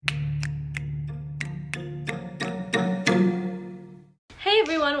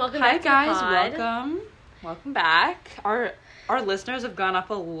Welcome Hi back guys, to the pod. welcome back. Our listeners have gone up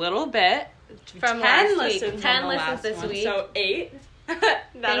a little bit From 10 last listens week. 10 on the listens last this one, week. so 8 that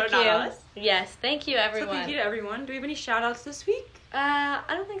Thank are you. not us. Yes, thank you everyone. So thank you to everyone. Do we have any shout outs this week? I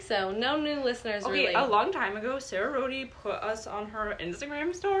don't think so. No new listeners Okay, really. a long time ago, Sarah Rhodey put us on her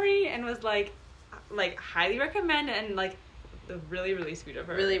Instagram story and was like highly recommend and really, really sweet of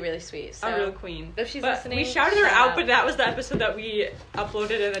her. Really, really sweet. So a real queen. if she's but listening, we shouted her shout out, but that was the episode that we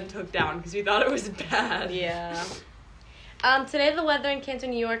uploaded and then took down because we thought it was bad. Yeah. Today the weather in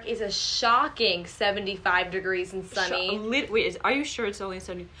Canton, New York is a shocking 75 degrees and sunny. Wait, are you sure it's only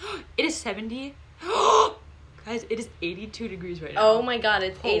 70? It is 70? Guys, it is 82 degrees right now. Oh my god,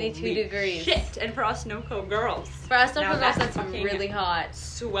 it's 82 Holy degrees. Shit! And for us Snowco girls. For us, Now girls, that's fucking really hot.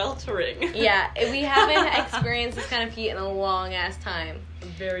 Sweltering. Yeah, we haven't experienced this kind of heat in a long ass time.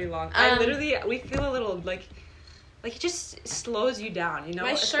 Very long. We feel a little like it just slows you down, you know?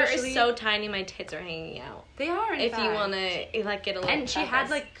 My shirt is so tiny, my tits are hanging out. They are, If you want to, get a little And she had,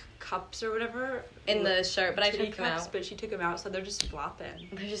 preface cups or whatever. in the shirt, but I titty took them cups, out. but she took them out, so they're just flopping.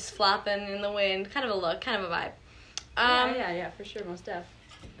 They're just flopping in the wind. Kind of a look, kind of a vibe. Yeah, for sure, most def.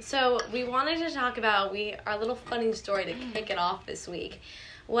 So we wanted to talk about our little funny story to kick it off this week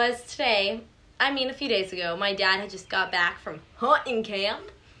was today, a few days ago, my dad had just got back from hunting camp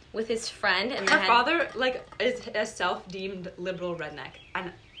with his friend. And Her father, is a self-deemed liberal redneck,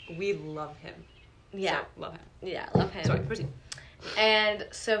 and we love him. Yeah. So, love him. Yeah, love him. Sorry, proceed. And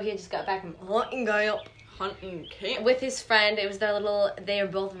so he had just got back from hunting camp. Hunting camp. With his friend. It was they were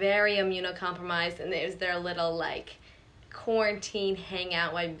both very immunocompromised, and it was their little, quarantine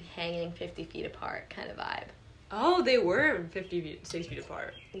hangout while hanging 50 feet apart kind of vibe. Oh, they were 6 feet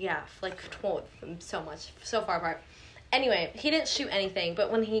apart. Yeah, so far apart. Anyway, he didn't shoot anything,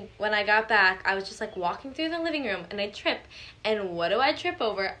 but when I got back, I was just walking through the living room and I trip, and what do I trip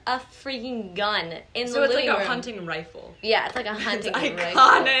over? A freaking gun in the living room. So it's like a hunting rifle. Yeah, it's like a hunting rifle.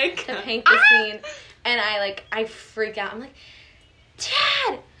 Iconic. To paint the scene, and I freak out. I'm like,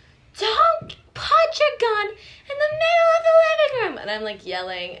 Dad, don't put your gun in the middle of the living room, and I'm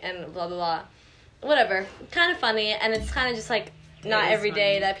yelling and blah blah blah. Whatever, kind of funny, and it's kind of just not every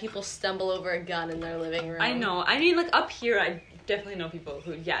day that people stumble over a gun in their living room. I know. Up here, I definitely know people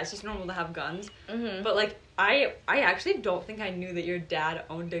who, it's just normal to have guns. Mm-hmm. But, I actually don't think I knew that your dad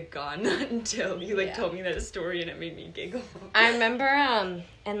owned a gun until you, told me that story, and it made me giggle. I remember,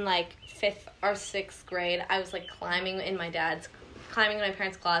 in, 5th or 6th grade, I was, climbing in my parents'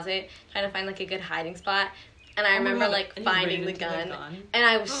 closet, trying to find, a good hiding spot. And I remember, finding the gun. And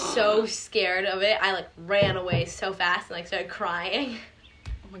I was so scared of it. I, ran away so fast and, started crying.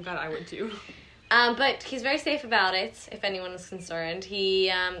 Oh, my God, I would, too. But he's very safe about it, if anyone is concerned.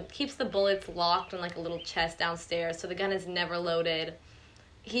 He keeps the bullets locked in, a little chest downstairs, so the gun is never loaded.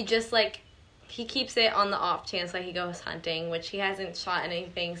 He just, he keeps it on the off chance that he goes hunting, which he hasn't shot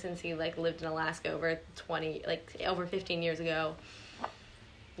anything since he, lived in Alaska over 15 years ago.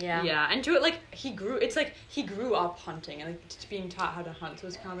 Yeah. Yeah, and to it, he grew up hunting and, being taught how to hunt, so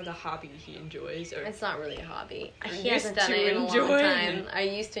it's kind of a hobby he enjoys. It's not really a hobby. He hasn't done it in a long time. I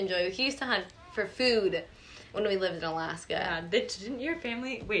used to enjoy it. He used to hunt for food when we lived in Alaska. Yeah, didn't your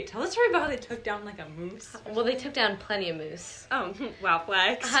family... Wait, tell the story about how they took down, a moose. Well, they took down plenty of moose. Oh, wow,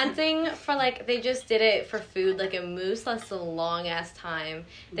 flex. Hunting for, they just did it for food. A moose lasts a long-ass time.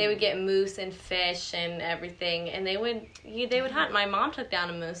 They would get moose and fish and everything, and they would hunt. My mom took down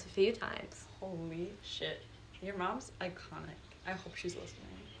a moose a few times. Holy shit. Your mom's iconic. I hope she's listening.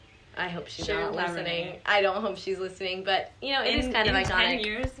 I hope she's not listening. I don't hope she's listening, but, it is kind of iconic. 10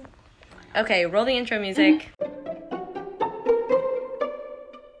 years... Okay, roll the intro music.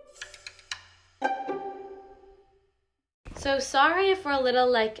 So sorry if we're a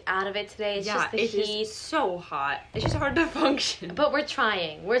little out of it today. It's just the heat. It's so hot. It's just hard to function. But we're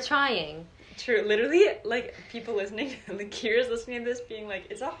trying. True. Literally, people listening, Kira's listening to this being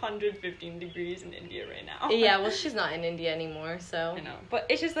it's 115 degrees in India right now. Yeah, well, she's not in India anymore, so. I know. But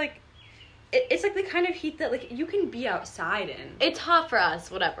it's just it's the kind of heat that you can be outside in. It's hot for us,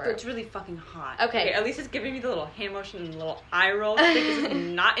 whatever. But it's really fucking hot. Okay. At least it's giving me the little hand motion and the little eye roll. This is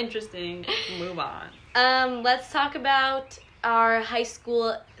not interesting. Move on. Let's talk about our high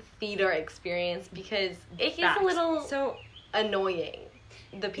school theater experience because it gets a little annoying.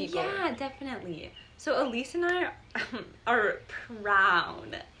 The people. Yeah, definitely. So Elise and I are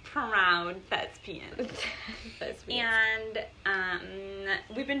proud thespians. And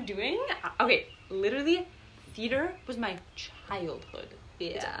we've been doing literally theater was my childhood. Yeah.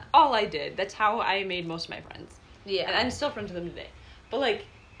 It's all I did. That's how I made most of my friends. Yeah. And I'm still friends with them today. But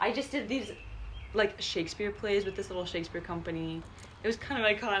I just did these Shakespeare plays with this little Shakespeare company, It was kind of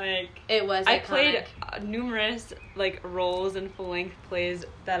iconic. It was I iconic. played numerous, like, roles in full-length plays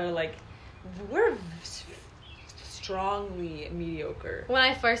that are, like, were strongly mediocre. When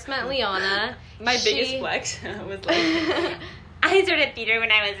I first met Liana, My biggest flex was, like, I started theater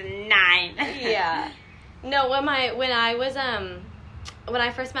when I was 9. Yeah. No, when I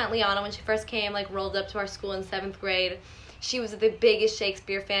first met Liana, when she first came, like, rolled up to our school in 7th grade, she was the biggest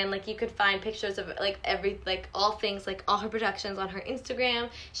Shakespeare fan. Like, you could find pictures of, like, all things, like, all her productions on her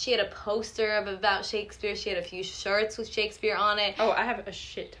Instagram. She had a poster about Shakespeare. She had a few shirts with Shakespeare on it. Oh, I have a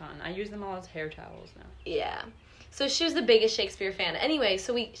shit ton. I use them all as hair towels now. Yeah. So she was the biggest Shakespeare fan. Anyway,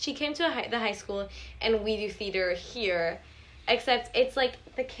 so she came to the high school, and we do theater here. Except it's, like,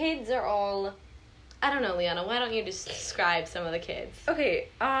 the kids are all... I don't know, Liana. Why don't you just describe some of the kids? Okay,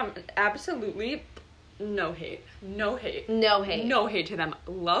 absolutely no hate. No hate. No hate. No hate to them.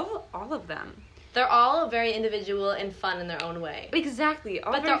 Love all of them. They're all very individual and fun in their own way. Exactly.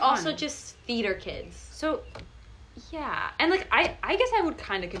 But they're also just theater kids. So, yeah. And, like, I guess I would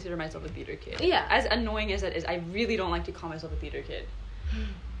kind of consider myself a theater kid. Yeah. As annoying as it is, I really don't like to call myself a theater kid.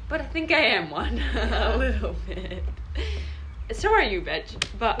 But I think I am one. A little bit. So are you, bitch.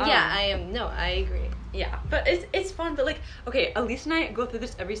 But yeah, I am. No, I agree. Yeah, but it's fun. But, like, okay, Elise and I go through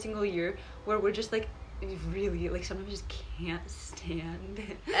this every single year where we're just, like, really, like, sometimes we just can't stand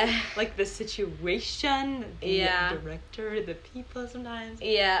like the situation, the director, the people sometimes.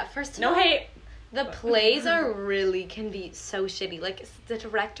 Yeah, first of all, no hate. The plays can be so shitty. Like, the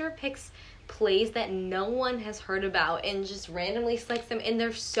director picks plays that no one has heard about and just randomly selects them, and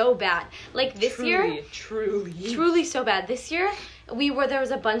they're so bad. Like, this year, truly so bad. This year, there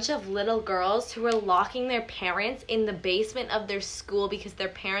was a bunch of little girls who were locking their parents in the basement of their school because their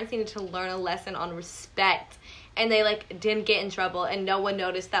parents needed to learn a lesson on respect, and they, like, didn't get in trouble, and no one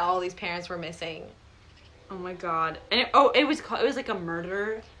noticed that all these parents were missing. Oh my god. And it was like a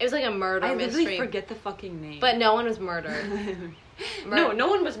murder. It was like a murder mystery. I literally forget the fucking name. But no one was murdered. No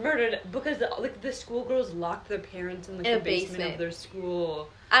one was murdered because the schoolgirls locked their parents in, like, the basement of their school.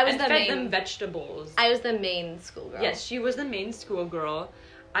 Fed them vegetables. I was the main schoolgirl. Yes, she was the main schoolgirl.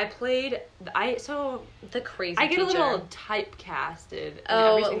 The crazy I get teacher. a little typecasted.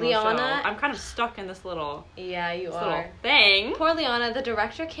 Oh, Liana. Show. I'm kind of stuck in this little. Yeah, you are. Little thing. Poor Liana. The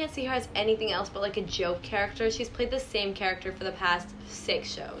director can't see her as anything else but, like, a joke character. She's played the same character for the past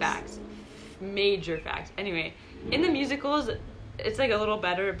 6 shows. Facts. Major facts. Anyway, in the musicals, it's, like, a little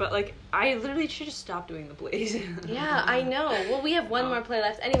better, but, like, I literally should just stop doing the plays. Yeah, I know. Well, we have one more play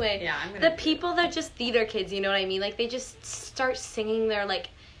left. Anyway, yeah, the people that are just theater kids, you know what I mean? Like, they just start singing their, like,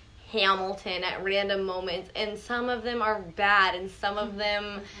 Hamilton at random moments, and some of them are bad, and some of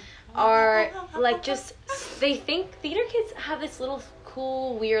them are, like, just, they think theater kids have this little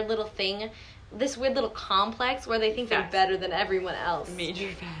cool, weird little thing, this weird little complex where they think Facts. they're better than everyone else. Major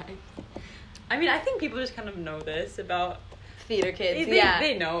fact. I mean, I think people just kind of know this about theater kids.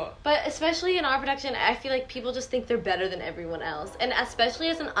 They know. But especially in our production, I feel like people just think they're better than everyone else. And especially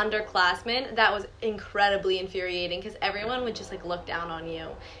as an underclassman, that was incredibly infuriating because everyone would just, like, look down on you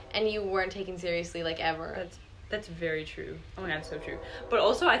and you weren't taken seriously, like, ever. That's very true. Oh my god, so true. But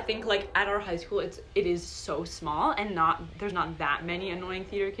also, I think, like, at our high school, it is so small and there's not that many annoying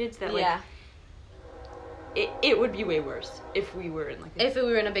theater kids that, like, it would be way worse if we were in, like, if we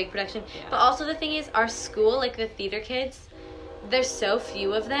were in a big production. Yeah. But also the thing is, our school, like, the theater kids, there's so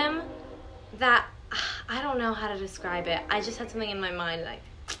few of them that I don't know how to describe it. I just had something in my mind and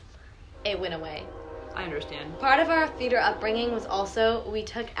it went away. I understand. Part of our theater upbringing was also we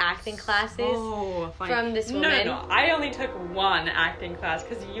took acting classes from this woman. No. I only took one acting class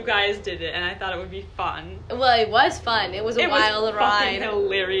because you guys did it and I thought it would be fun. Well, it was fun. It was a wild ride. It was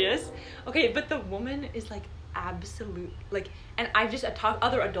hilarious. Okay, but the woman is, like, absolute, like, and I've just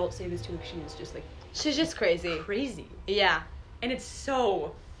other adults say this too. She is just, like, she's just crazy. Crazy. Yeah. And it's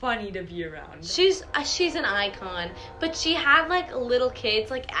so funny to be around. She's an icon, but she had, like, little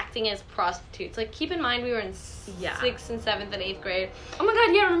kids, like, acting as prostitutes. Like, keep in mind we were in 6th and 7th and 8th grade. Oh my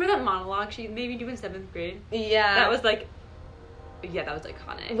god, yeah, remember that monologue she made me do in 7th grade? Yeah. That was, like, yeah, that was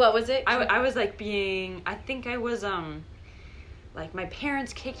iconic. What was it? I was, like, I think I was, like, my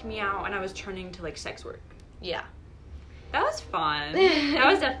parents kicked me out and I was turning to, like, sex work. Yeah. That was fun. That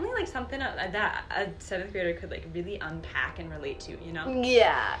was definitely, like, something that a 7th grader could, like, really unpack and relate to, you know?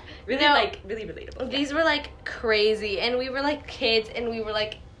 Yeah. Really, really relatable. These were, like, crazy, and we were, like, kids, and we were,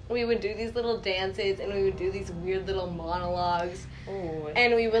 like, we would do these little dances, and we would do these weird little monologues. Oh.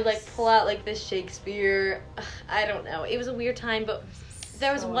 And we would, like, pull out, like, the Shakespeare. I don't know. It was a weird time, but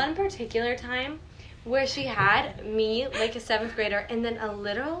there was one particular time where she had me, like, a 7th grader, and then a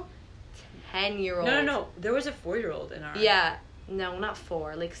little 10-year-old. No. There was a 4-year-old in our... Yeah. No, not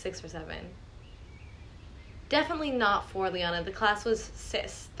 4. Like 6 or 7. Definitely not 4, Liana. The class was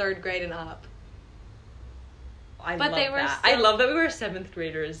 3rd grade and up. I love that we were 7th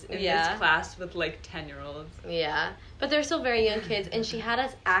graders in this class with, like, 10-year-olds. Yeah. But they're still very young kids, and she had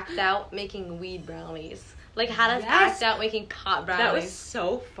us act out making weed brownies. Like, had us act out making pot brownies. That was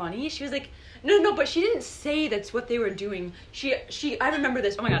so funny. She was like, no, but she didn't say that's what they were doing. I remember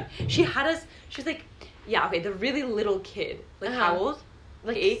this. Oh, my God. She was like, yeah, okay, the really little kid. Like, how old?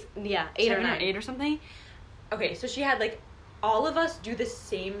 Like 8? Yeah, 8 or 9. 8 or something. Okay, so she had, like, all of us do the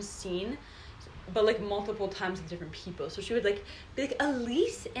same scene, but, like, multiple times with different people. So she would, like, be like,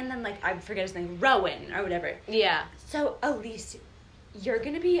 Elise, and then, like, I forget his name, Rowan, or whatever. Yeah. So, Elise, you're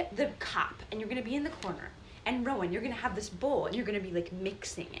gonna be the cop, and you're gonna be in the corner. And Rowan, you're gonna have this bowl, and you're gonna be, like,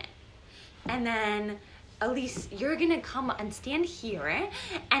 mixing it. And then, Elise, you're gonna come and stand here,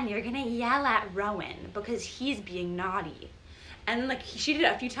 and you're gonna yell at Rowan, because he's being naughty. And, like, she did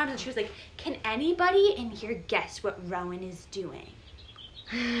it a few times, and she was like, can anybody in here guess what Rowan is doing?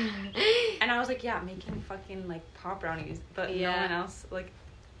 And I was like, yeah, making fucking, like, pot brownies. But no one else, like...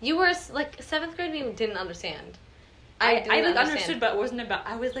 You were, like, 7th grade, you didn't understand. I understood, but it wasn't about...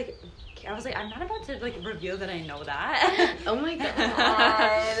 I was like, I'm not about to, like, reveal that I know that. Oh, my God.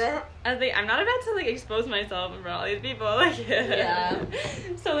 I was like, I'm not about to, like, expose myself in front of all these people. Like, yeah.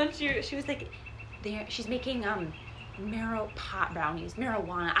 So then she was like, she's making, pot brownies,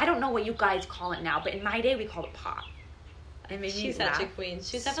 marijuana. I don't know what you guys call it now, but in my day, we called it pot. And maybe she's such a queen.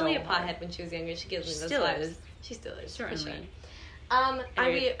 She was definitely a pothead when she was younger. She gives me those vibes. She still is. Certainly.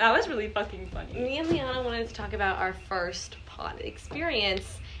 Anyway, that was really fucking funny. Me and Liana wanted to talk about our first pot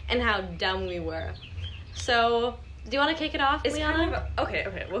experience and how dumb we were. So, do you want to kick it off, Liana? Okay.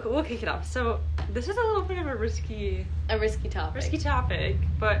 We'll kick it off. So, this is a little bit of a risky topic,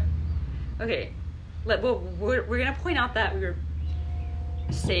 but okay. We're gonna point out that we were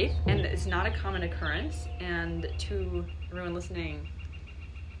safe and it's not a common occurrence, and to everyone listening,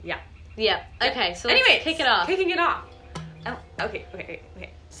 yeah. Okay, so let's kick it off. Kicking it off. Oh, okay.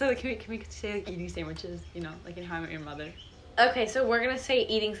 So can we say, like, eating sandwiches, you know, like in How I Met Your Mother? Okay, so we're gonna say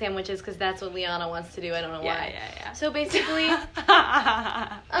eating sandwiches because that's what Liana wants to do. I don't know why. Yeah. So basically,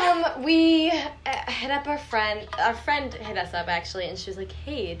 we hit up our friend. Our friend hit us up actually, and she was like,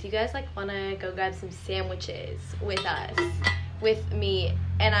 "Hey, do you guys like want to go grab some sandwiches with us, with me?"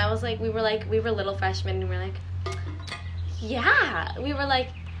 And I was like, we were little freshmen, and we were like, "Yeah." We were like,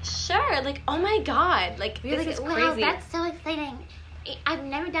 "Sure." Like, oh my God, like this is crazy. Wow, that's so exciting. I've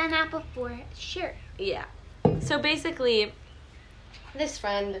never done that before. Sure. Yeah. So basically, this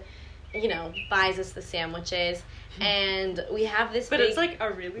friend, you know, buys us the sandwiches, and we have this. But it's like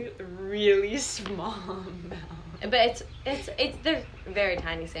a really, really small amount. But it's they're very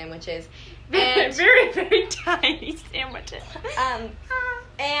tiny sandwiches, and very, very tiny sandwiches.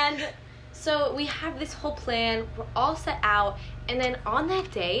 And so we have this whole plan. We're all set out, and then on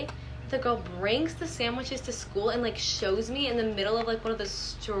that day, the girl brings the sandwiches to school and, like, shows me in the middle of, like, one of the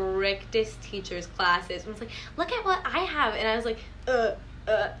strictest teachers' classes. And was like, look at what I have. And I was like, put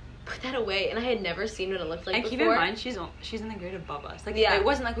that away. And I had never seen what it looked like before. And keep in mind, she's in the grade above us. Like, it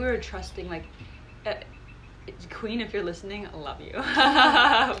wasn't like we were trusting, like, Queen, if you're listening, I love you.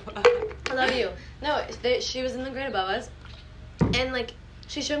 I love you. No, she was in the grade above us. And, like,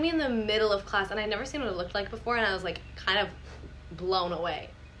 she showed me in the middle of class. And I'd never seen what it looked like before. And I was, like, kind of blown away.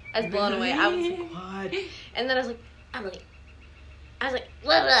 I was blown away. I was like, what? And then I was like, Emily. I was like,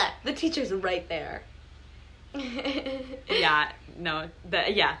 blah, blah. The teacher's right there. That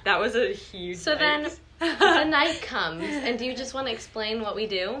was a huge So night. Then the night comes, and do you just want to explain what we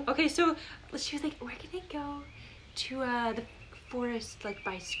do? Okay, so she was like, we're gonna go to the forest, like,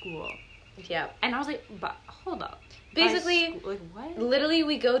 by school. Yeah. And I was like, but hold up. Basically, like, what? Literally,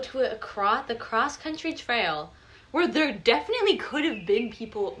 we go to the cross-country trail. Where there definitely could have been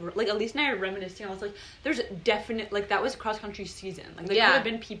people, like, Elise and I are reminiscing, I was like, there's definite, like, that was cross-country season. Like, there could have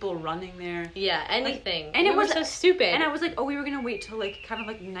been people running there. Yeah, anything. Like, and it was so stupid. And I was like, we were going to wait till, like, kind of,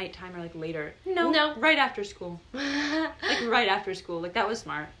 like, nighttime or, like, later. No. Right after school. Like, right after school. Like, that was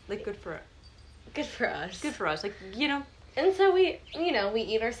smart. Like, good for us. Like, you know. And so we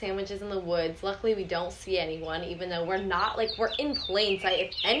eat our sandwiches in the woods. Luckily, we don't see anyone, even though we're in plain sight.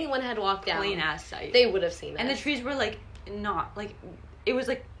 If anyone had walked down, plain ass sight, they would have seen us. And the trees were, like, not, like, it was,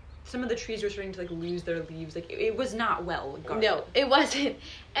 like, some of the trees were starting to, like, lose their leaves. Like, it was not well guarded. No, it wasn't.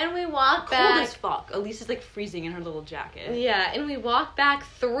 And we walk back. Cold as fuck. Elise is, like, freezing in her little jacket. Yeah, and we walk back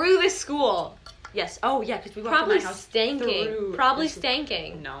through the school. Yes. Oh, yeah, because we walked from my house stanking. Probably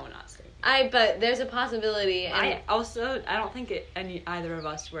stanking. No, not stanking. But there's a possibility. And I don't think either of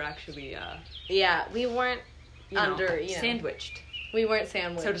us were actually, Yeah, we weren't sandwiched. We weren't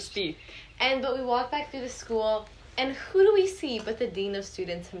sandwiched. So to speak. But we walked back through the school, and who do we see but the dean of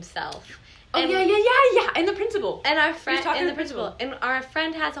students himself? And, yeah, and the principal. And our friend, and the principal. And our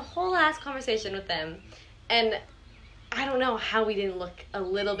friend has a whole ass conversation with them. And I don't know how we didn't look a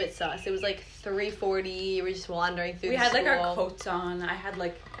little bit sus. It was like 3:40, we were just wandering through the school. We had like our coats on. I had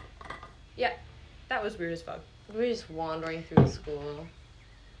like, yeah, that was weird as fuck. We were just wandering through the school.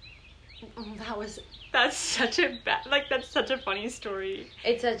 That's such a funny story.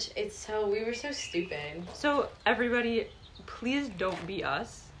 We were so stupid. So everybody, please don't be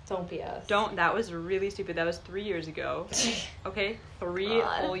us. Don't be us. That was really stupid. That was 3 years ago. Okay? 3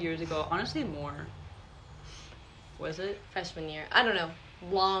 whole years ago. Honestly, more. Was it? Freshman year. I don't know.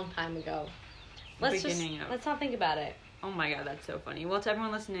 Long time ago. Let's not think about it. Oh my god, that's so funny. Well, to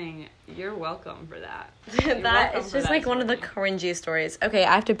everyone listening, you're welcome for that. It's just like one of the cringy stories. Okay,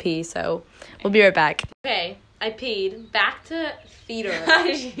 I have to pee, so we'll be right back. Okay, I peed. Back to theater.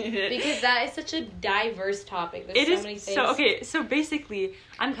 Because that is such a diverse topic. There's so many things. So basically,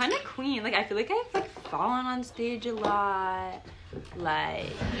 I'm kind of queen. Like, I feel like I've, like, fallen on stage a lot.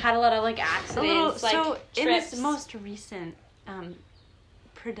 Like... Had a lot of, like, accidents, like, so, trips. In this most recent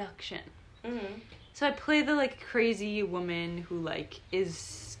production... Mm-hmm. So I play the, like, crazy woman who, like,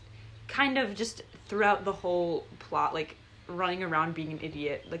 is kind of just throughout the whole plot, like, running around being an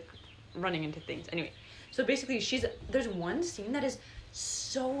idiot, like, running into things. Anyway, so basically there's one scene that is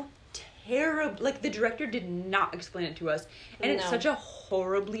so terrible. Like, the director did not explain it to us. And it's such a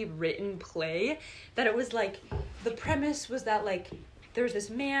horribly written play that it was, like, the premise was that, like, there was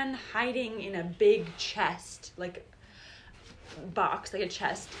this man hiding in a big chest, like, box, like a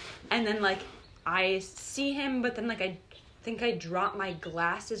chest. And then, like, I see him, but then, like, I think I dropped my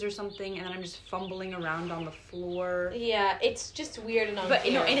glasses or something, and then I'm just fumbling around on the floor. Yeah, it's just weird and unclear.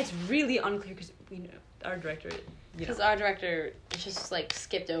 But, and it's really unclear, because, our director... Because our director just, like,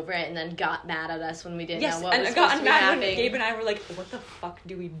 skipped over it and then got mad at us when we didn't know what was supposed to be happening. Yes, and got mad when Gabe and I were like, what the fuck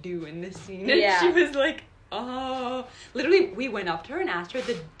do we do in this scene? And she was like, oh... Literally, we went up to her and asked her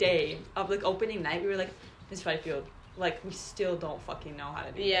the day of, like, opening night. We were like, Miss Fifield... Like, we still don't fucking know how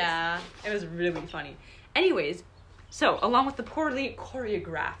to do this. Yeah. It was really funny. Anyways, so, along with the poorly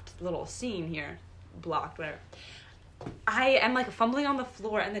choreographed little scene here, blocked, whatever, I am, like, fumbling on the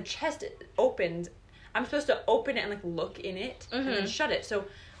floor, and the chest opens. I'm supposed to open it and, like, look in it, and then shut it. So,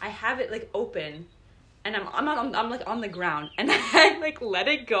 I have it, like, open, and I'm like, on the ground, and I, like, let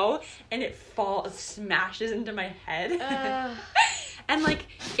it go, and it smashes into my head. And, like,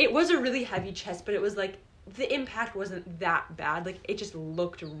 it was a really heavy chest, but it was, like, the impact wasn't that bad. Like, it just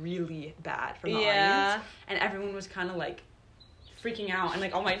looked really bad from the audience. And everyone was kind of, like, freaking out. And,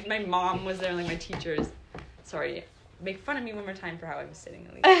 like, all my mom was there and, like, my teachers. Sorry. Make fun of me one more time for how I was sitting,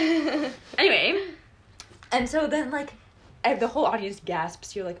 at least. Anyway. And so then, like, the whole audience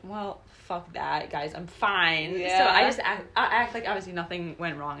gasps. You're like, well, fuck that, guys. I'm fine. Yeah. So I just act like, obviously, nothing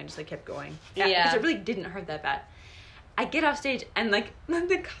went wrong and just, like, kept going. Yeah. Because it really didn't hurt that bad. I get off stage, and, like,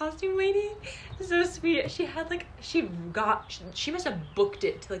 the costume lady is so sweet. She had, like, she must have booked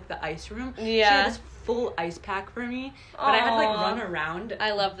it to, like, the ice room. Yeah. She had this full ice pack for me, but I had to, like, run around.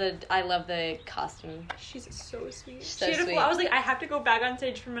 I love the costume. She's so sweet. So she had sweet. I was like, I have to go back on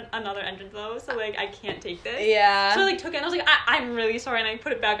stage from another entrance, though, so, like, I can't take this. Yeah. So I, like, took it, and I was like, I'm really sorry, and I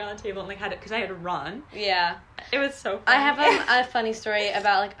put it back on the table, and, like, had it, because I had to run. Yeah. It was so funny. I have a funny story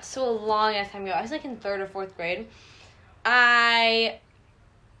about, like, so a long ass time ago. I was, like, in 3rd or 4th grade.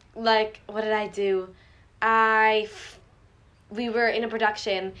 What did I do? We were in a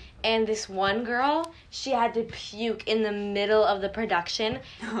production, and this one girl, she had to puke in the middle of the production,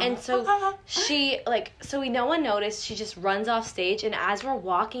 and so no one noticed. She just runs off stage, and as we're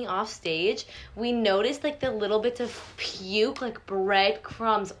walking off stage, we noticed, like, the little bits of puke, like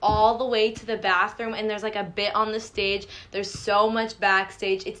breadcrumbs, all the way to the bathroom, and there's, like, a bit on the stage. There's so much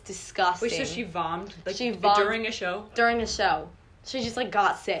backstage. It's disgusting. Wait, so she vommed? Like, she vommed during a show? During a show. She just, like,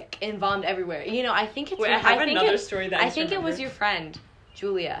 got sick and vomited everywhere. I think it's... Wait, I have another story that I think it was your friend,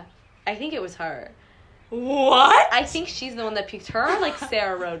 Julia. I think it was her. What? I think she's the one that puked. Her or, like,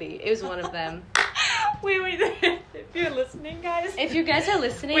 Sarah Rhodey. It was one of them. Wait. If you're listening, guys. If you guys are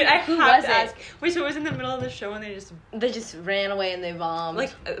listening, wait, who was it? Ask. Wait, so it was in the middle of the show and they just ran away and they vomed.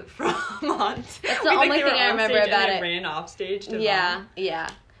 Like, from on stage. That's the only thing I remember about it. They ran off stage to vom. Yeah.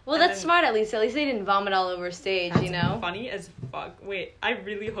 Well, that's smart, at least. At least they didn't vomit all over stage, you know? Funny as fuck. Wait, I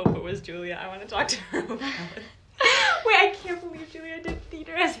really hope it was Julia. I want to talk to her about it. Wait, I can't believe Julia did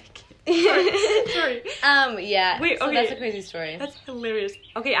theater as a kid. Sorry. Yeah. Wait, so okay. That's a crazy story. That's hilarious.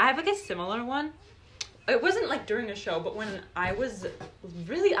 Okay, I have, like, a similar one. it wasn't like during a show, but when I was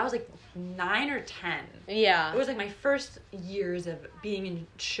like 9 or 10. Yeah. It was like my first years of being in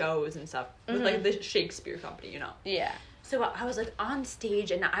shows and stuff with like the Shakespeare company, you know. Yeah. So I was like on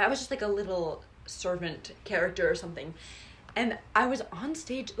stage and I was just like a little servant character or something. And I was on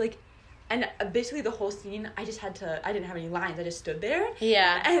stage like, and basically the whole scene I didn't have any lines. I just stood there.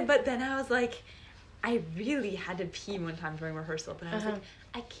 Yeah. But then I was like, I really had to pee one time during rehearsal, but I was like,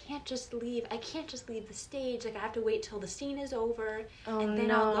 I can't just leave the stage. Like I have to wait till the scene is over and then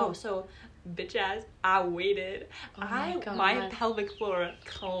I'll go. So bitch ass, I waited. My pelvic floor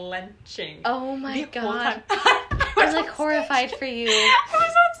clenching. Oh my the whole god. time. I was like horrified for you. I was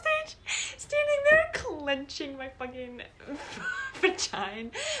on stage, standing there clenching my fucking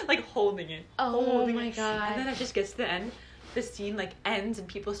vagina, like holding it. Oh my god. And then it just gets to the end. The scene like ends and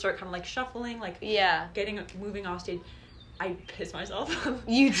people start kind of like shuffling, like moving off stage. I piss myself.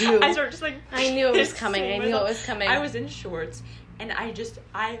 You do. I started just like. I knew it was coming. I was in shorts, and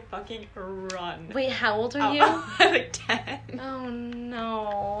I fucking run. Wait, how old are you? Like 10. Oh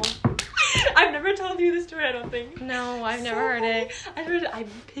no. I've never told you this story. I don't think. No, I've never heard it. I'm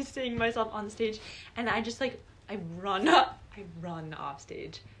pissing myself on stage, and I just like I run off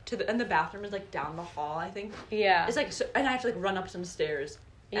stage and the bathroom is like down the hall. I think. Yeah. It's like and I have to like run up some stairs.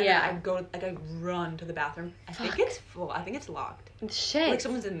 And then I run to the bathroom. I think it's full. I think it's locked. Shit. Like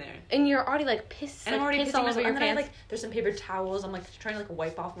someone's in there. And you're already like pissed. And I'm already pissing all over myself. your And then pants. there's some paper towels. I'm like trying to like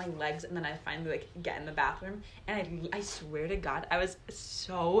wipe off my legs, and then I finally like get in the bathroom. And I swear to God, I was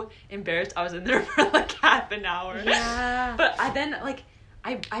so embarrassed. I was in there for like half an hour. Yeah. But I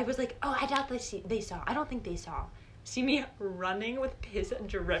was like, oh, I doubt they saw. I don't think they saw. See me running with piss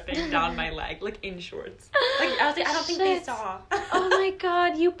dripping down my leg, like in shorts. Like I was like, I don't think they saw. Oh my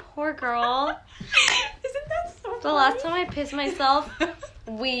god, you poor girl. Isn't that so funny? The last time I pissed myself,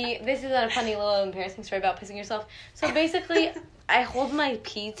 this is a funny little embarrassing story about pissing yourself. So basically, I hold my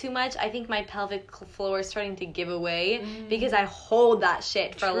pee too much. I think my pelvic floor is starting to give away because I hold that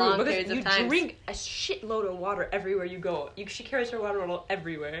shit for long periods of time. You drink a shitload of water everywhere you go. She carries her water bottle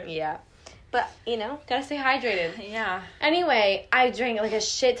everywhere. Yeah. But, gotta stay hydrated. Yeah. Anyway, I drank like a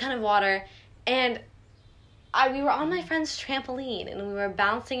shit ton of water, and we were on my friend's trampoline, and we were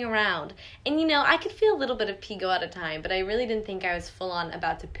bouncing around. And, I could feel a little bit of pee go at a time, but I really didn't think I was full on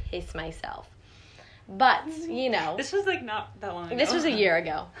about to piss myself. But, This was like not that long ago. This was a year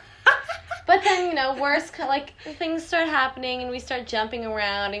ago. But then, things start happening, and we start jumping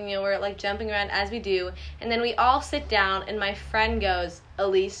around, and, we're, like, jumping around as we do. And then we all sit down, and my friend goes,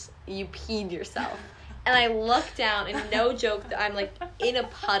 Elise, you peed yourself. And I look down, and no joke, I'm, like, in a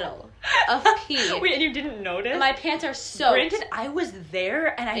puddle of pee. Wait, and you didn't notice? And my pants are soaked. Granted, I was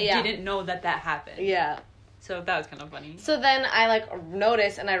there, and I didn't know that happened. Yeah. So that was kind of funny. So then I,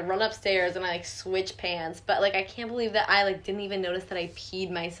 notice, and I run upstairs, and I, switch pants. But, I can't believe that I, didn't even notice that I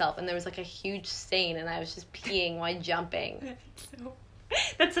peed myself. And there was, a huge stain, and I was just peeing while jumping.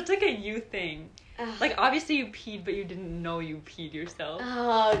 That's such, a you thing. Ugh. Obviously you peed, but you didn't know you peed yourself.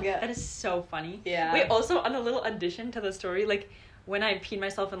 Oh, God. That is so funny. Yeah. Wait, also, on a little addition to the story, when I peed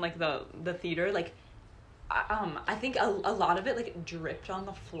myself in, the theater, I think a lot of it, dripped on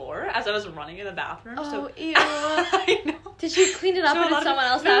the floor as I was running in the bathroom. Oh, so, ew. I know. Did you clean it up, or did someone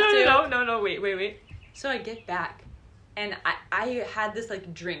else have to? No, wait. So I get back, and I had this,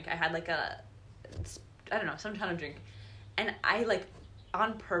 drink. I had, I don't know, some kind of drink. And I,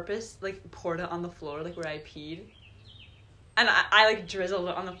 on purpose, poured it on the floor, where I peed. And I drizzled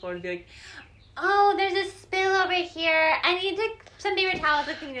it on the floor to be like, oh, there's a spill over here. I need some paper towels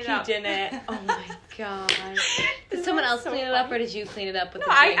to clean it up. He didn't. Oh my god. Did someone else clean it up, or did you clean it up with the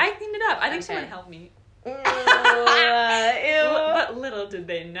drink? I cleaned it up. I think someone helped me. Ew. But little did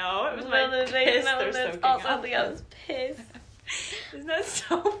they know. It was my piss they're soaking up. I was pissed. Isn't that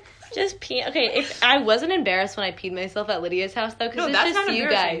so Just pee. Okay, if I wasn't embarrassed when I peed myself at Lydia's house, though, because it's just you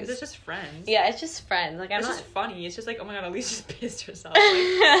guys. It's just friends. Yeah, it's just friends. It's just funny. It's just oh my god, Elise just pissed herself.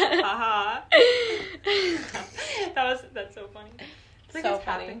 Haha. That's so funny. It's so it's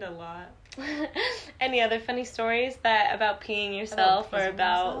funny. Happened a lot. Any other funny stories about peeing yourself, or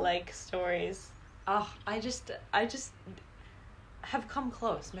about stories? Oh, I just have come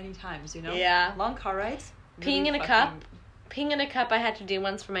close many times. Yeah. Long car rides. Peeing in a cup. Peeing in a cup I had to do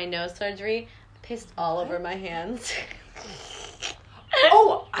once for my nose surgery. I pissed all over my hands.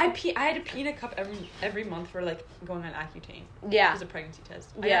 Oh, I had to pee in a cup every month for going on Accutane. Yeah. It was a pregnancy test.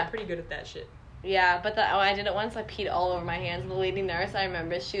 Yeah. I got pretty good at that shit. Yeah, but I did it once. I peed all over my hands. The lady nurse, I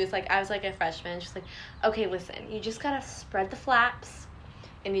remember, she was I was a freshman. She's like, okay, listen, you just gotta spread the flaps,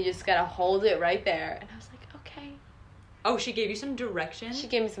 and you just gotta hold it right there. And I was like, okay. Oh, she gave you some directions? She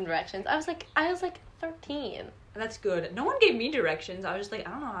gave me some directions. I was like 13. That's good. No one gave me directions. I was just like,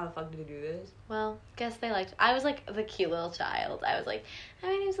 I don't know how the fuck to do this. Well, guess they liked. I was like the cute little child. I was like, "Hi,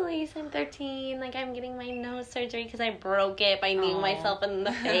 my name's Elise. I'm 13. Like, I'm getting my nose surgery because I broke it by kneeing myself in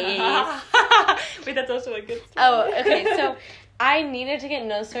the face." Wait, that's also a good story. Oh, okay. So I needed to get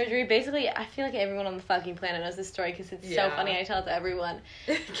nose surgery. Basically, I feel like everyone on the fucking planet knows this story because it's so funny. I tell it to everyone.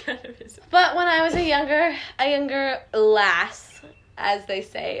 It kind of is. But when I was a younger lass, as they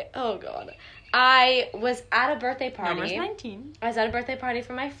say, oh god, I was at a birthday party. Number's 19. I was at a birthday party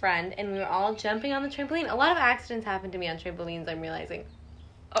for my friend, and we were all jumping on the trampoline. A lot of accidents happened to me on trampolines, I'm realizing.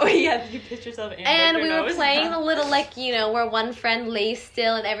 Oh, yeah, you pitch yourself in. And we were playing the little, like, you know, where one friend lays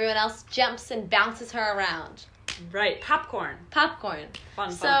still and everyone else jumps and bounces her around. Right, popcorn. Popcorn.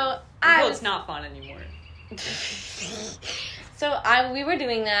 Fun. Well, it's not fun anymore. So we were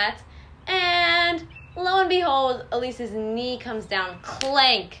doing that, and lo and behold, Elise's knee comes down,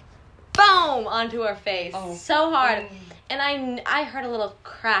 clank, boom, onto her face, so hard, and I heard a little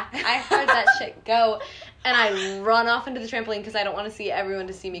crack. I heard that shit go, and I run off into the trampoline because I don't want to see everyone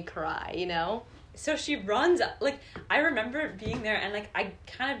to see me cry, you know? So she runs, like, I remember being there, and, like, I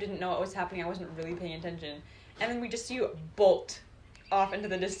kind of didn't know what was happening. I wasn't really paying attention. And then we just see you bolt off into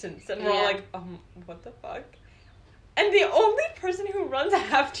the distance, and we're all like, what the fuck? And the only person who runs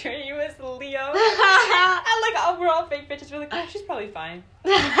after you is Leo. And, like, we're all fake bitches. We're like, oh, she's probably fine.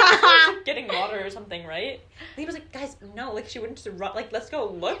 She's like getting water or something, right? Leo was like, guys, no, like, she wouldn't just run. Like, let's go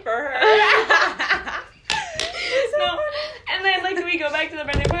look for her. No. And then, like, we go back to the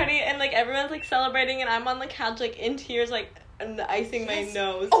birthday party, and, like, everyone's, like, celebrating, and I'm on the couch, like, in tears, like, and icing my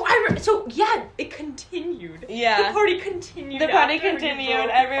nose. Oh, so, yeah, it continued. Yeah. The party continued.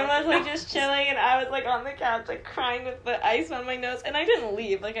 Everyone was, like, just chilling, and I was, like, on the couch, like, crying with the ice on my nose, and I didn't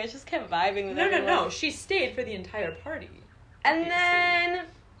leave. Like, I just kept vibing with everyone. No. She stayed for the entire party. And then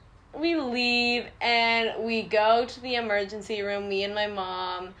we leave, and we go to the emergency room, me and my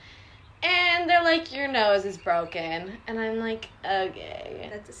mom, and they're like, your nose is broken. And I'm like, okay.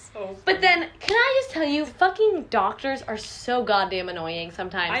 That's so funny. But then, can I just tell you, fucking doctors are so goddamn annoying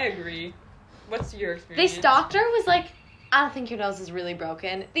sometimes. I agree. What's your experience? This doctor was like, I don't think your nose is really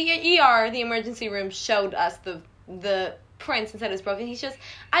broken. The ER, the emergency room, showed us the prints and said it was broken.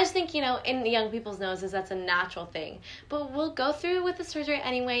 I just think, you know, in young people's noses, that's a natural thing. But we'll go through with the surgery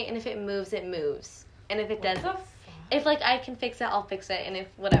anyway, and if it moves, it moves. And if it doesn't, if, like, I can fix it, I'll fix it, and if,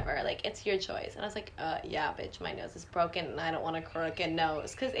 whatever, like, it's your choice. And I was like, yeah, bitch, my nose is broken, and I don't want a crooked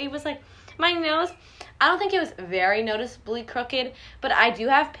nose. Because it was, like, my nose, I don't think it was very noticeably crooked, but I do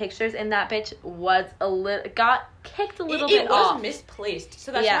have pictures, and that bitch was got kicked a little bit off. It was misplaced,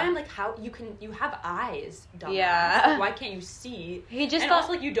 so that's why I'm like, how, you have eyes, dumbass. Yeah. Like, why can't you see? He just and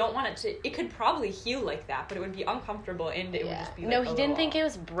also, like, you don't want it to, it could probably heal like that, but it would be uncomfortable, and it would just be, like, no, he didn't think it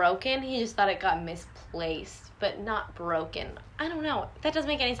was broken, he just thought it got misplaced. But not broken. I don't know. That doesn't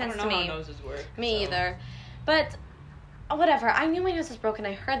make any sense to me. I don't know how noses work. Me either. But whatever. I knew my nose was broken.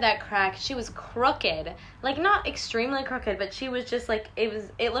 I heard that crack. She was crooked. Like, not extremely crooked, but she was just like,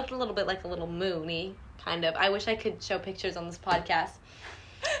 it looked a little bit like a little moony, kind of. I wish I could show pictures on this podcast.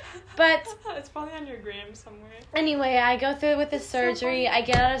 But it's probably on your gram somewhere. Anyway, I go through with the surgery. I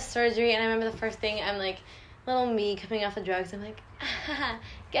get out of surgery, and I remember the first thing, I'm like, little me coming off the drugs. I'm like,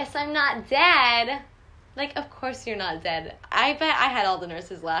 guess I'm not dead. Like, of course you're not dead. I bet I had all the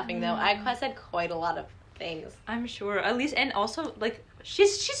nurses laughing, though. I said quite a lot of things. I'm sure. At least, and also, like, she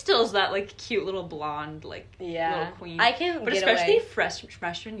still is that, like, cute little blonde, like, little queen. I can But get especially away.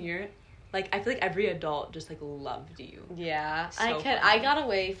 freshman year, like, I feel like every adult just, like, loved you. Yeah. So I got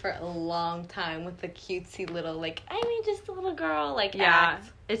away for a long time with the cutesy little, like, I mean, just a little girl, like, yeah.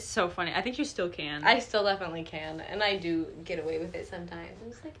 act. It's so funny. I think you still can. I still definitely can, and I do get away with it sometimes.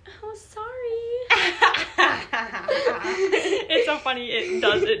 I'm just like, oh, sorry. It's so funny.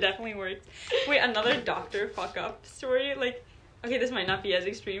 It definitely works. Wait, another doctor fuck up story. Like, okay, this might not be as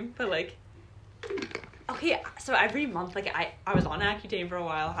extreme, but, like, okay, so every month, like, I was on Accutane for a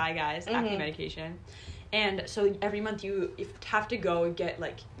while. Hi, guys. Acne medication. And so every month you have to go get,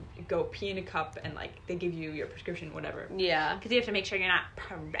 like, go pee in a cup, and, like, they give you your prescription, whatever. Yeah. Because you have to make sure you're not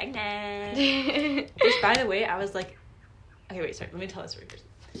pregnant. Which, by the way, I was like, okay, wait, sorry, let me tell this story first.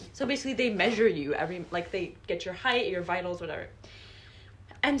 So basically they measure you they get your height, your vitals, whatever.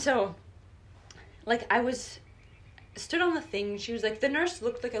 And so, like, I stood on the thing. She was like, the nurse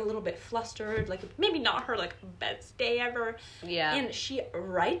looked like a little bit flustered, like maybe not her, like, best day ever. Yeah. And she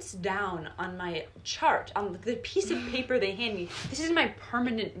writes down on my chart, on the piece of paper they hand me, this is my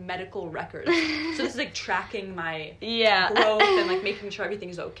permanent medical record. So this is, like, tracking my growth and, like, making sure everything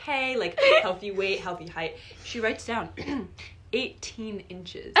is okay, like, healthy weight, healthy height. She writes down, 18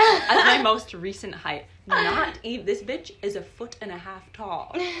 inches as my most recent height. Not even, this bitch is 1.5 feet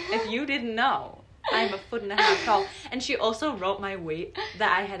tall. If you didn't know, I'm 1.5 feet tall. And she also wrote my weight,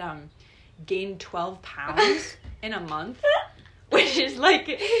 that I had gained 12 pounds in a month, which is like,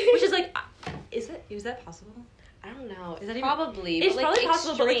 is that possible? I don't know. Is that probably. It's but probably like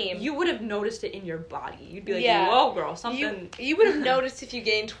possible, but like, extreme. you would have noticed it in your body. You'd be like, Yeah. whoa, girl, something. You would have noticed if you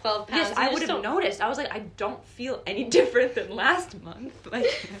gained 12 pounds. Yes, I would have noticed. I was like, I don't feel any different than last month.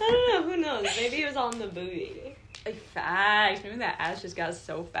 Like, I don't know. Who knows? Maybe it was on the booty. like facts. Maybe that ass just got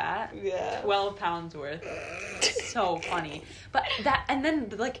so fat. Yeah. 12 pounds worth. So funny. But that, and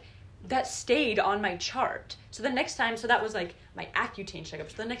then like, that stayed on my chart. So the next time, so that was like my Accutane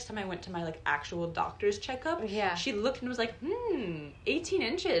checkup. So the next time I went to my like actual doctor's checkup, Yeah. she looked and was like, 18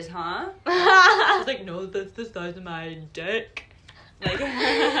 inches, huh? I was like, no, that's the size of my dick. Like,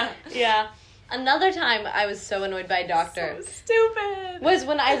 Yeah. Another time I was so annoyed by a doctor so stupid. was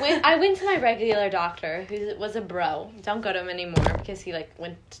when I went to my regular doctor, who was a bro. Don't go to him anymore because he like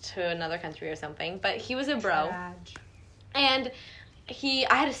went to another country or something. But he was a bro. Trage. And I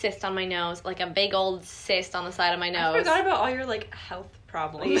had a cyst on my nose, like a big old cyst on the side of my nose. I forgot about all your like health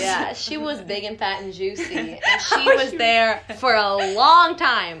problems. Yeah, she was big and fat and juicy, and she was there for a long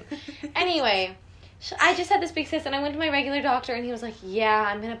time. Anyway, I just had this big cyst, and I went to my regular doctor, and he was like, yeah,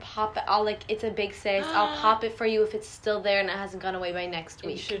 I'm gonna pop it. It's a big cyst. I'll pop it for you if it's still there and it hasn't gone away by next You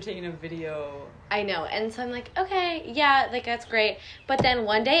week. should have taken a video. I know, and so I'm like, okay, yeah, like that's great. But then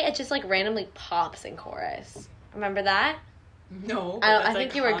one day, it just like randomly pops in chorus. Remember that? No. I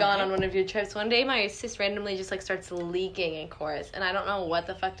think you were gone on one of your trips. One day, my cyst randomly just like starts leaking in chorus, and I don't know what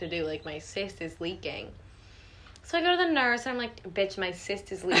the fuck to do. Like my cyst is leaking. So I go to the nurse, and I'm like, bitch, my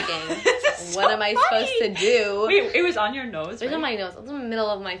cyst is leaking. What am I supposed to do? Wait, it was on your nose, It was right? on my nose. It was in the middle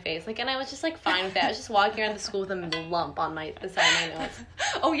of my face. Like, and I was just like fine with that. I was just walking around the school with a lump on the side of my nose.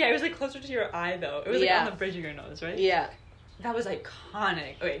 Oh yeah, it was like closer to your eye though. It was like Yeah. on the bridge of your nose, right? Yeah. That was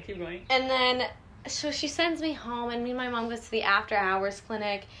iconic. Okay, keep going. And then, so she sends me home, and me and my mom goes to the after hours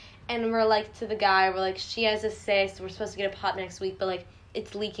clinic, and we're like to the guy, we're like, she has a cyst, we're supposed to get a pop next week, but like,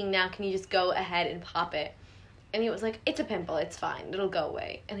 it's leaking now, can you just go ahead and pop it? And he was like, it's a pimple, it's fine, it'll go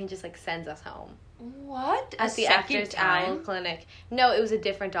away. And he just like sends us home. What? At the after hour clinic. No, it was a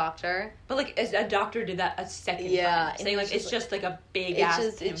different doctor. But like, a doctor did that a second Yeah, time, saying and like, it's just like a big It's ass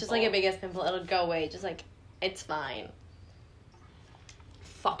just pimple. it's just like a big ass pimple, it'll go away, just like, it's fine.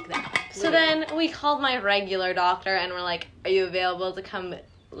 Fuck that. So then we called my regular doctor and we're like, are you available to come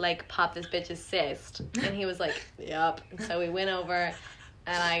like pop this bitch's cyst? And he was like, yep. And so we went over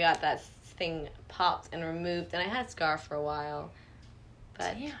and I got that thing popped and removed, and I had a scar for a while.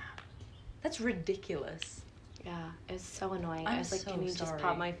 But yeah, that's ridiculous. yeah, it was so annoying. I'm I was like, so can you just sorry.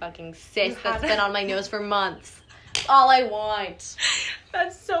 pop my fucking cyst had that's it. been on my nose for months? All I want.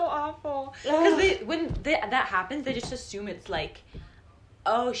 That's so awful. Because when that happens, they just assume it's like,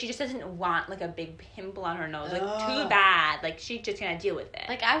 oh, she just doesn't want like a big pimple on her nose. Like, too bad. Like, she's just gonna deal with it.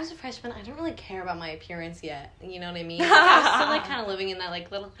 Like, I was a freshman. I don't really care about my appearance yet. You know what I mean? Like, I was still, like, kind of living in that, like,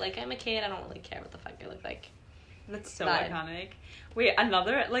 little... Like, I'm a kid. I don't really care what the fuck I look like. That's so Vibe. iconic. Wait,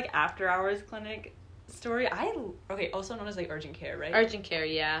 another, like, after-hours clinic story. Also known as, like, urgent care, right? Urgent care,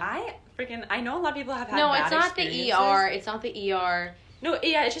 yeah. I know a lot of people have had No, bad it's not the experiences. ER. It's not the ER. No,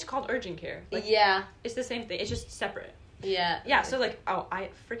 yeah, it's just called urgent care. Like, Yeah. it's the same thing. It's just separate. Yeah. Yeah, so, like, I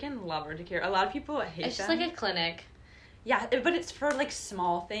freaking love urgent care. A lot of people hate It's just them. like a clinic. Yeah, but it's for, like,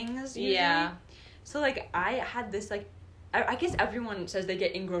 small things, usually. Yeah. So, like, I had this, like... I guess everyone says they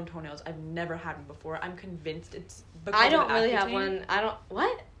get ingrown toenails. I've never had one before. I'm convinced it's because I don't of really have Accutane. one.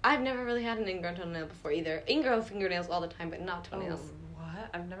 What? I've never really had an ingrown toenail before either. Ingrown fingernails all the time, but not toenails. Oh, what?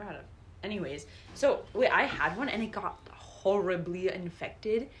 I've never had a... Anyways, so, wait, I had one and it got horribly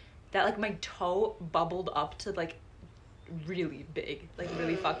infected that, like, my toe bubbled up to, like, really big. Like,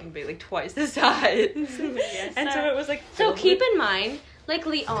 really fucking big. Like, twice the size. Yes, and so sir. it was, like... So filled keep with- in mind, like,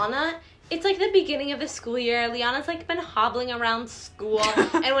 Liana... It's like the beginning of the school year. Liana's like been hobbling around school,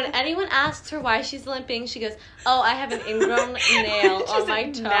 and when anyone asks her why she's limping, she goes, "Oh, I have an ingrown nail on my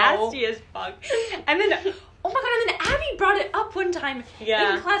toe." Nasty as fuck. And then, oh my god! And then Abby brought it up one time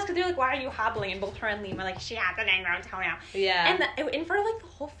Yeah. in class because they're like, "Why are you hobbling?" And both her and Liam were like, "She has an ingrown toenail." Yeah. And in front of like the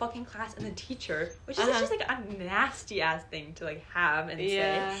whole fucking class and the teacher, which is just like a nasty ass thing to like have and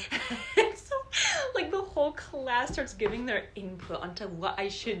Yeah. say. And so like the whole class starts giving their input onto what I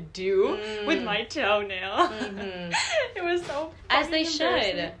should do with my toenail. Mhm. It was so As fucking they should.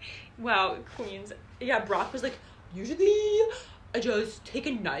 embarrassing. Wow, queens. Yeah, Brock was like, usually I just take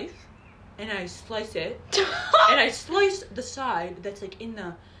a knife and I slice it and I slice the side that's like in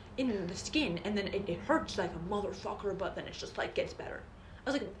in the skin, and then it hurts like a motherfucker, but then it's just like gets better.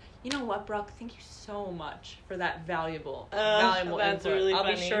 I was like, you know what, Brooke? Thank you so much for that valuable that's input. really I'll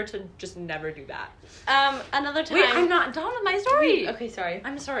funny. be sure to just never do that. Another time. Wait, I'm not done with my story. Okay, sorry.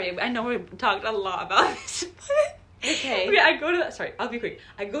 I'm sorry. I know we've talked a lot about this. Okay. Okay, I'll be quick.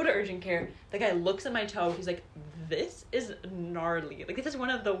 I go to urgent care. The guy looks at my toe. He's like, this is gnarly. Like, this is one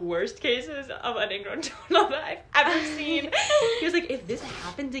of the worst cases of an ingrown toenail that I've ever seen. He was like, if this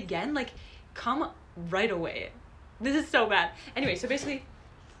happens again, like, come right away. This is so bad. Anyway, so basically,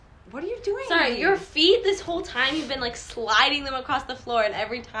 what are you doing? Sorry, your feet this whole time you've been like sliding them across the floor, and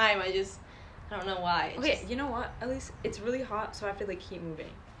every time I don't know why. Okay, you know what? At least it's really hot, so I have to like keep moving.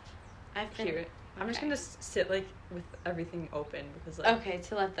 I've been. Here, I'm just okay. gonna sit like with everything open because like Okay,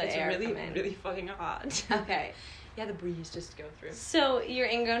 to let the it's air really come in. really fucking hot. Okay. Yeah, the breeze just go through. So your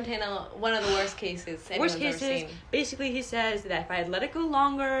ingrown toenail, one of the worst cases. Worst anyone's ever cases, seen. basically he says that if I had let it go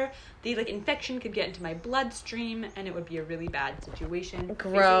longer, the like infection could get into my bloodstream and it would be a really bad situation.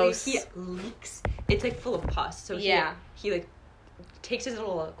 Gross. Basically, he leaks. It's like full of pus. So Yeah. he like takes his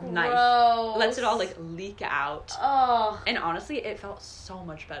little knife, Gross. lets it all like leak out. Oh, And honestly, it felt so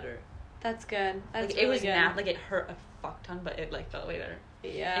much better. that's good. That's Like really it was good. like it hurt a fuck ton, but it like felt way better.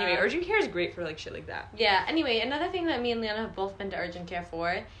 Yeah. Anyway, urgent care is great for like shit like that. Yeah. Anyway, another thing that me and Leona have both been to urgent care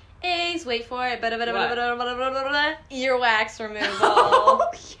for is wait for it, earwax removal. Oh,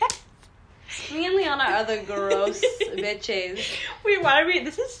 yes. Me and Leona are the gross bitches. Wait, why are we?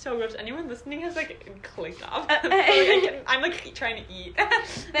 This is so gross. Anyone listening has like clicked off. I'm like trying to eat.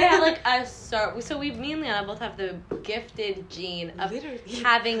 They have like so me and Leona both have the gifted gene of Literally.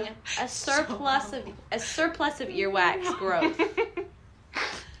 having a surplus of earwax growth.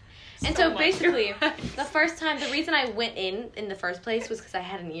 And so basically, the first time, the reason I went in the first place was because I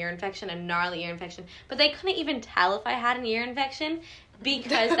had an ear infection, a gnarly ear infection. But they couldn't even tell if I had an ear infection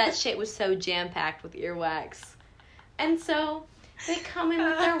because that shit was so jam-packed with earwax. And so they come in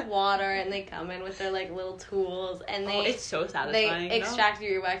with their water and they come in with their like little tools and it's so satisfying. They extract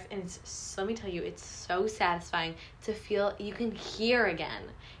your earwax and let me tell you, it's so satisfying to feel you can hear again.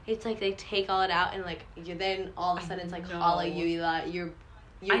 It's like they take all it out and like then all of a sudden it's like hallelujah,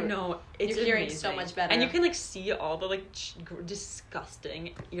 I know, it's you're hearing amazing. so much better. And you can like see all the like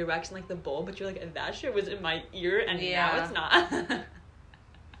disgusting earwax in like the bowl, but you're like, that shit was in my ear and now it's not.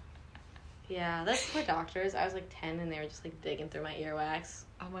 Yeah, that's poor doctors. I was like 10 and they were just like digging through my earwax.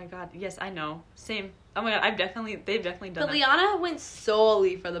 Oh my god, yes, I know. Same. Oh my god, they've definitely done But that. Liana went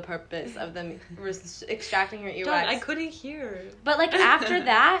solely for the purpose of them extracting her earwax. Dog, I couldn't hear. But like after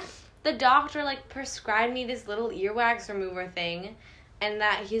that, the doctor like prescribed me this little earwax remover thing, and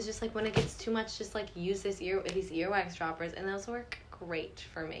that he's just like, when it gets too much, just like use these earwax droppers, and those work great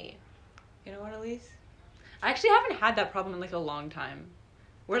for me. You know what, Elise? I actually haven't had that problem in like a long time.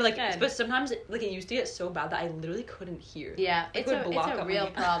 Where like, Good. but sometimes like it used to get so bad that I literally couldn't hear. Yeah, Like, it's it would block a up real my-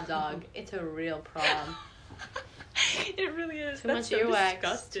 prob, dog. It's a real prob. It really is. Too That's much so earwax.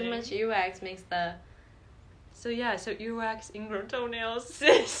 disgusting. Too much earwax makes the. So yeah, so earwax, ingrown toenails,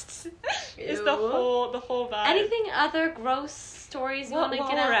 cysts is the Ew. whole vibe. Anything other gross stories you want to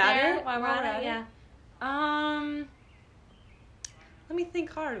get out there? While we're at it, yeah. Let me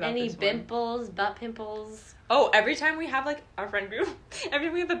think hard about Any this one. pimples, butt pimples? Oh, every time we have like our friend group, every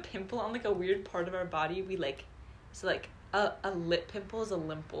time we have a pimple on like a weird part of our body, we like, so like a lip pimple is a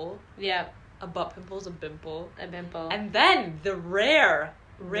limple, Yeah, a butt pimple is a bimple, a pimple. and then the rare.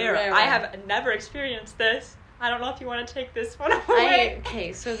 rare I one. have never experienced this. I don't know if you want to take this one away.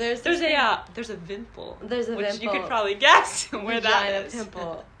 Okay, so there's There's this a vimple. There's a which vimple. you could probably guess where that vagina is.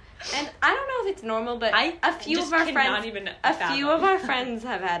 pimple. And I don't know if it's normal, but I a few just of our cannot friends, even a fathom. few of our friends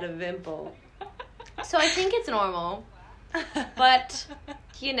have had a vimple. So I think it's normal. But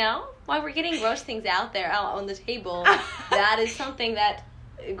you know, while we're getting gross things out on the table, that is something that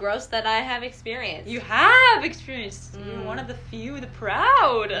gross that I have experienced. You have experienced. You're one of the few, the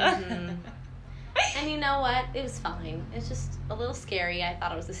proud. Mhm. And you know what? It was fine. It's just a little scary. I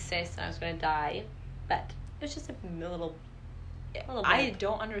thought it was a cyst and I was going to die, but it was just a little I bit.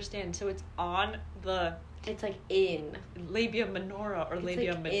 don't understand. So it's on the It's like in. labia minora or It's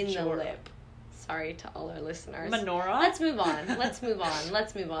labia like majora. in the lip. Sorry to all our listeners. Minora? Let's move on. Let's move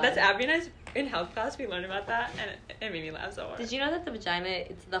on. That's Abby and I in health class. We learned about that, and it made me laugh so hard. Did you know that the vagina,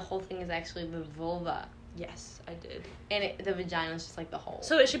 the whole thing is actually the vulva, Yes, I did. and the vagina is just like the hole.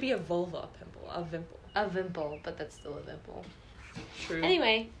 So it should be a vulva pimple, a vimple. A vimple, but that's still a vimple. True.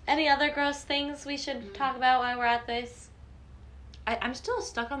 Anyway, any other gross things we should talk about while we're at this? I'm still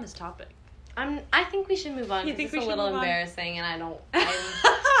stuck on this topic. I think we should move on. You 'Cause think it's we a should little move on? embarrassing, and I'm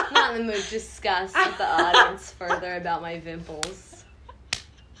not in the mood to discuss with the audience further about my vimples.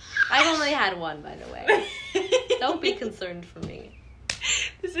 I've only had one, by the way. Don't be concerned for me.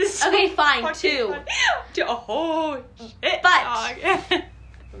 This is so okay, fine, fucking 2. fun. Oh, shit. But- dog.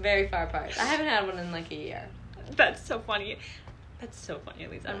 Very far apart. I haven't had one in like a year. That's so funny. That's so funny,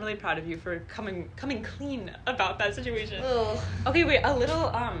 Elise. I'm really proud of you for coming clean about that situation. Ugh. Okay, wait, a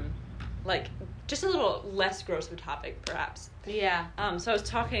little, like, just a little less gross of a topic, perhaps. Yeah. So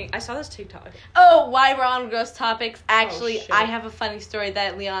I saw this TikTok. Oh, why we're on gross topics. Actually, shit. I have a funny story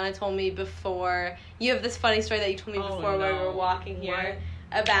that Liana told me before. You have this funny story that you told me before where we were walking here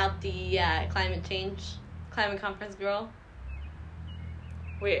about the climate conference girl.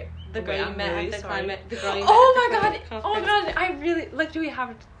 Wait, The girl you met at the climate. The girl you met oh at the my climate god! conference. Oh my god! I really like. Do we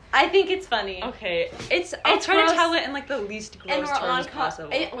have? I think it's funny. Okay, I'll try gross. to tell it in like the least gross And we're terms on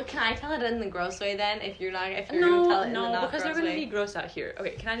possible. Can I tell it in the gross way then? If you're gonna tell it in the not because they're gross gonna way. be gross out here.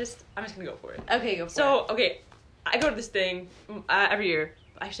 Okay, I'm just gonna go for it. Okay, go for it. So okay, I go to this thing every year.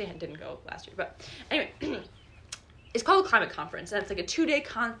 Actually, I didn't go last year, but anyway. It's called a climate conference, and it's like a 2-day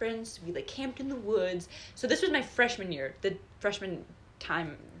conference. We like camped in the woods. So this was my freshman year, the freshman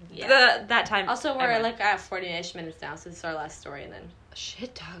time. Yeah. That time. Also, we're like at 40-ish minutes now, so this is our last story, and then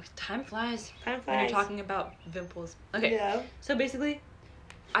shit, dog. Time flies. Time When you're talking about vimples. Okay. Yeah. So basically,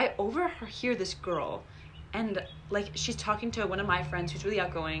 I overhear this girl, and like she's talking to one of my friends who's really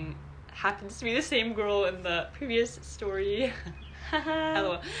outgoing. Happens to be the same girl in the previous story.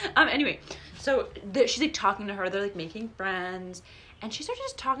 LOL. Anyway, so she's like talking to her. They're like making friends, and she starts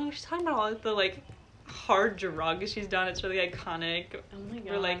just talking. She's talking about all the like hard drugs she's done. It's really iconic. Oh my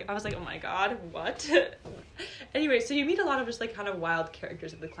god. I was like, oh my god, what? Anyway, so you meet a lot of just like kind of wild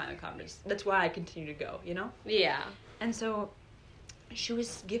characters at the climate conference. That's why I continue to go. You know? Yeah. And so she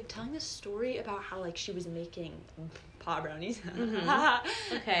was telling this story about how like she was making pot brownies.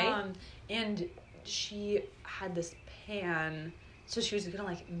 Mm-hmm. Okay. And she had this pan. So she was gonna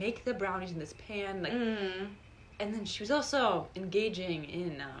like make the brownies in this pan, like, and then she was also engaging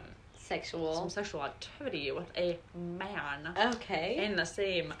in some sexual activity with a man. Okay. In the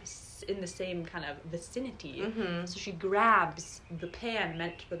same kind of vicinity. Mm-hmm. So she grabs the pan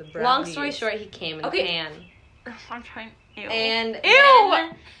meant for the brownies. Long story short, he came in the pan. I'm trying. Ew. And Ew.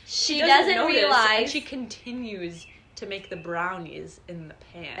 then she doesn't notice, realize. and she continues to make the brownies in the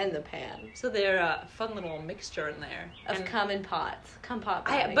pan. So they're a fun little mixture in there. Of cum and pot. Cum pot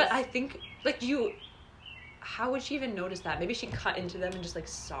brownies. But I think, like, how would she even notice that? Maybe she cut into them and just, like,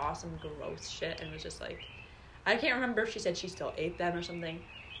 saw some gross shit and was just like, I can't remember if she said she still ate them or something.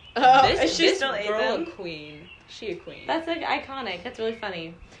 Oh, this still ate them? a queen. She a queen. That's, like, iconic. That's really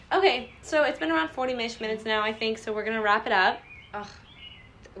funny. Okay, so it's been around 40-ish minutes now, I think, so we're gonna wrap it up. Ugh.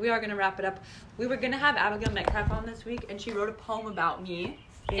 We are gonna wrap it up. We were gonna have Abigail Metcalf on this week, and she wrote a poem about me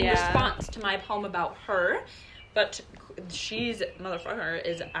in response to my poem about her. But she's motherfucker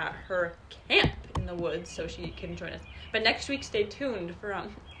is at her camp in the woods, so she can join us. But next week, stay tuned for a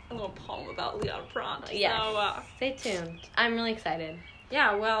little poem about Leon Pront. Yes. So, stay tuned. I'm really excited.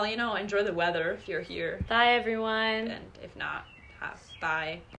 Yeah. Well, enjoy the weather if you're here, Bye, everyone. and if not, bye.